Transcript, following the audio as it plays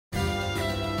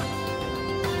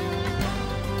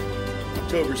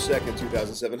October 2nd,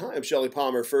 2007. Hi, I'm Shelley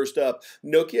Palmer. First up,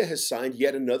 Nokia has signed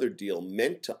yet another deal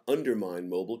meant to undermine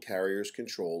mobile carriers'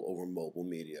 control over mobile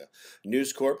media.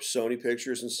 News Corp, Sony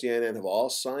Pictures, and CNN have all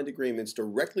signed agreements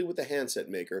directly with the handset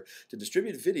maker to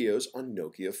distribute videos on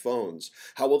Nokia phones.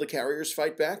 How will the carriers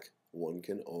fight back? One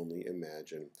can only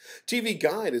imagine. TV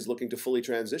Guide is looking to fully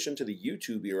transition to the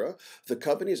YouTube era. The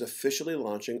company is officially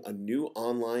launching a new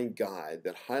online guide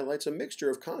that highlights a mixture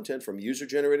of content from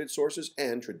user-generated sources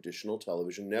and traditional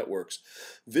television networks.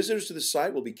 Visitors to the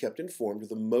site will be kept informed of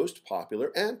the most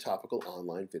popular and topical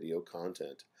online video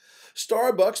content.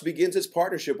 Starbucks begins its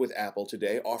partnership with Apple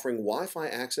today, offering Wi-Fi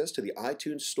access to the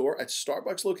iTunes Store at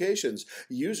Starbucks locations.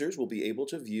 Users will be able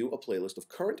to view a playlist of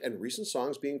current and recent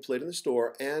songs being played in the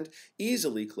store and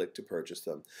easily click to purchase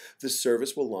them. This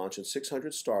service will launch in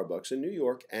 600 Starbucks in New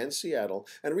York and Seattle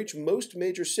and reach most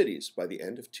major cities by the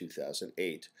end of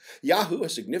 2008. YAHOO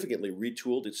has significantly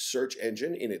retooled its search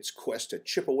engine in its quest to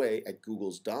chip away at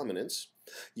Google's dominance.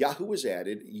 YAHOO has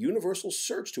added universal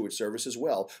search to its service as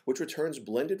well, which returns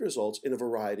blended results in a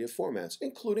variety of formats,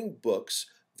 including books,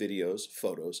 videos,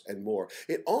 photos, and more.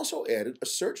 It also added a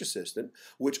search assistant,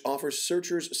 which offers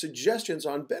searchers suggestions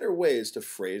on better ways to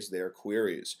phrase their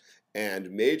queries.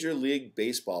 And Major League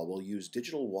Baseball will use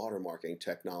digital watermarking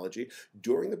technology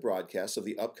during the broadcast of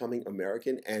the upcoming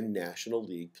American and National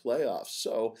League playoffs.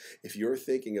 So if you're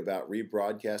thinking about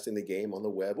rebroadcasting the game on the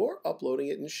web or uploading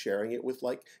it and sharing it with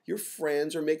like your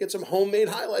friends or making some homemade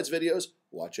highlights videos,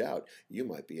 watch out. You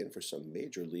might be in for some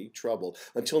major league trouble.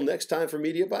 Until next time for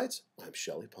MediaBytes, I'm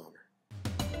Shelley Palmer.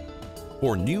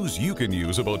 For news you can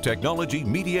use about technology,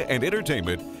 media, and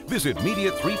entertainment, visit Media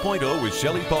 3.0 with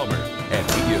Shelley Palmer at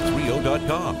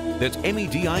media30.com. That's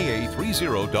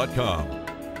MEDIA30.com.